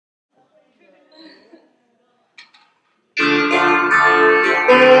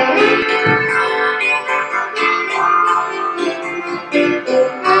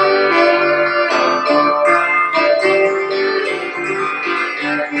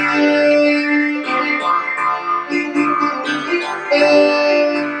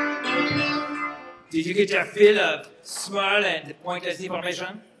get your fill of small and pointless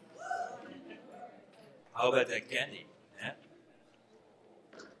information? How about that candy? Huh?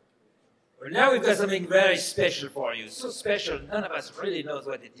 Well, now we've got something very special for you. So special, none of us really knows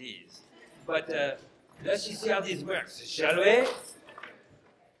what it is. But let's just see how this works, shall we?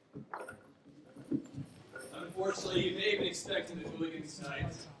 Unfortunately, you may have been expecting the HulaGuns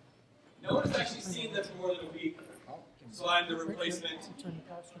tonight. No one has actually seen them for more than a week, so I'm the replacement,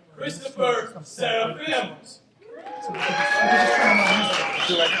 Christopher Seraphim.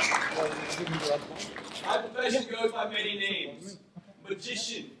 My profession goes by many names: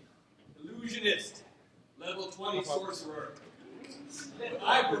 magician, illusionist, level 20 sorcerer. But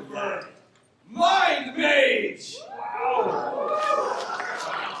I prefer mind mage.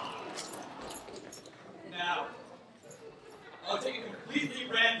 Now, I'll take a completely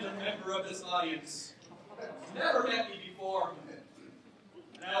random member of this audience who's never met me before,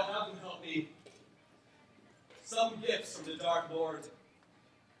 and I'll have them help me. Some gifts from the Dark Lord,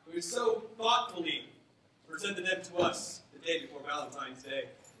 who has so thoughtfully presented them to us the day before Valentine's Day.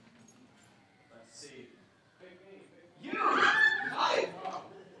 Let's see. You! I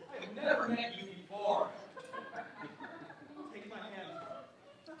have never met you before. Take my hand.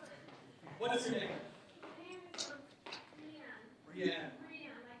 What is your name? Brianne.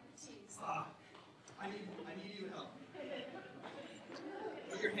 I need you to help.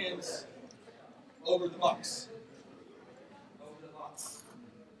 Put your hands over the box. Over the box.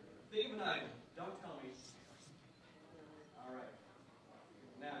 Think of an item. Don't tell me. All right.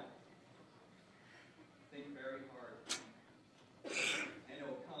 Now, think very hard. And it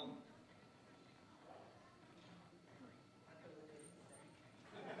will come.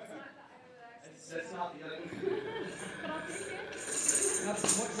 That's not the item. What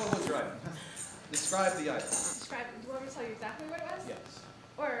was your item? Describe the item. Describe. Do you want me to tell you exactly what it was? Yes.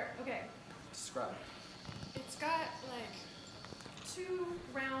 Or, okay. Describe. It's got like 2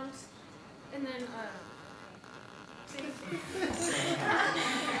 rounds and then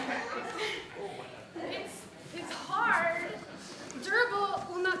it's hard, durable.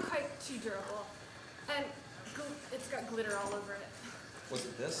 Well, not quite too durable, and it's got glitter all over it. Was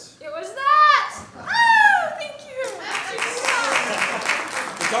it this? It was that! Oh, thank you!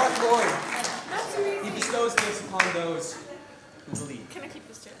 The Dark Lord. That's amazing. He bestows gifts upon those who believe. Can I keep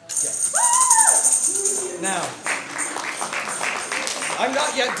this too? Yes. Now, I'm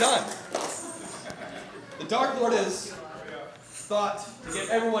not yet done. The Dark Lord has thought to give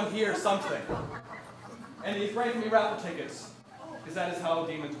everyone here something. And he's granted me raffle tickets, because that is how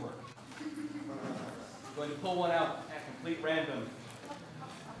demons work. I'm going to pull one out at complete random.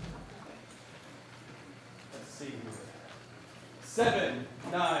 Let's see here. 7,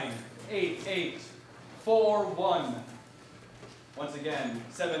 9, 8, 8, 4, 1. Once again,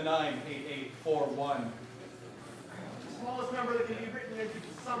 7, 9, 8, 8, 4, 1. The smallest number that can be written into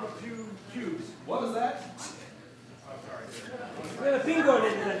the sum of 2 cubes. What was that? Oh, sorry. We have a bingo,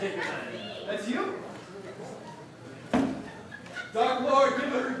 ladies and gentlemen. That's you? Dark Lord, give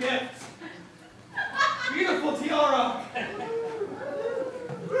her a gift. Beautiful tiara.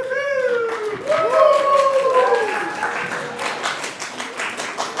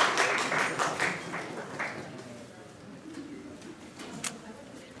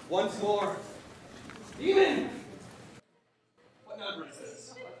 Once more. Demon! What number is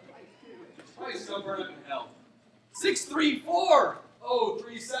this? Why is so burning in hell?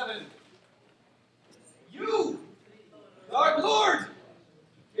 634037. You! Dark Lord!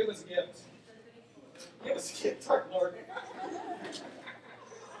 Give us a gift. Give us a gift, Dark Lord.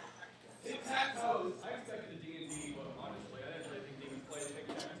 Tic-tac-toes. I expected a D&D book, honestly. I didn't really think demons played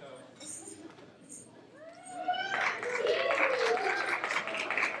tic-tac-toe.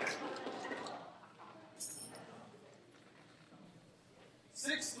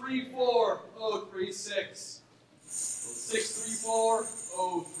 Six, 634-036.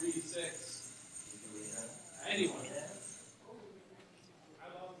 634-036. Anyone?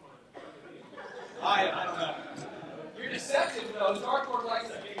 I don't know. You're deceptive, though. Dark Lord likes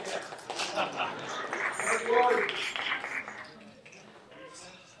that big gift. Dark Lord.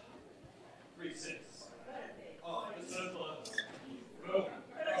 36. Oh, this is so close.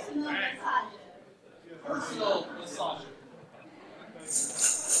 Personal massage.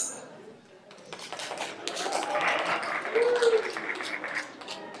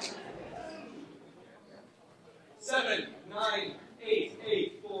 Seven, 9, 8,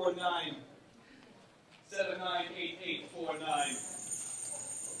 8, 4, 9. 7, 9, 8, 8, 4, 9.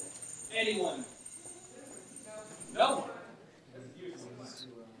 Anyone? No?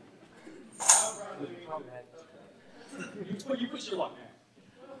 You push your luck, man.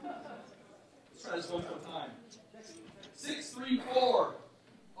 Let's try this one more time.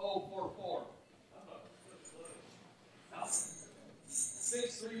 634-044.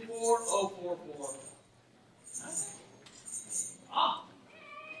 634-044. Ah!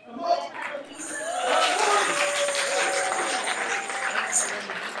 Come on!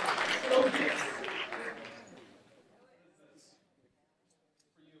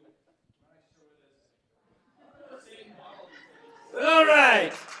 All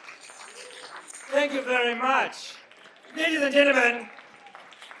right. Thank you very much. Ladies and gentlemen,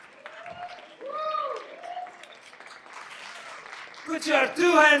 put your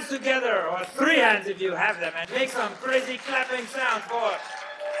 2 hands together, or 3 hands if you have them, and make some crazy clapping sounds for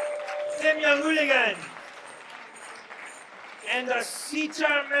them young hooligans and the sea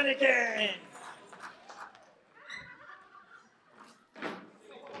charm mannequin.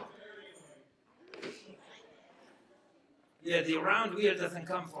 Yeah, the round wheel doesn't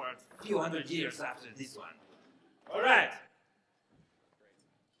come for a few hundred years after this one. All right.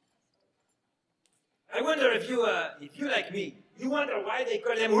 I wonder if you like me, you wonder why they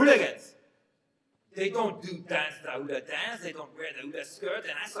call them hooligans. They don't do dance the hula dance, they don't wear the hula skirt,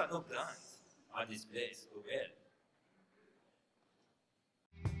 and I saw no guns on this place. Oh well.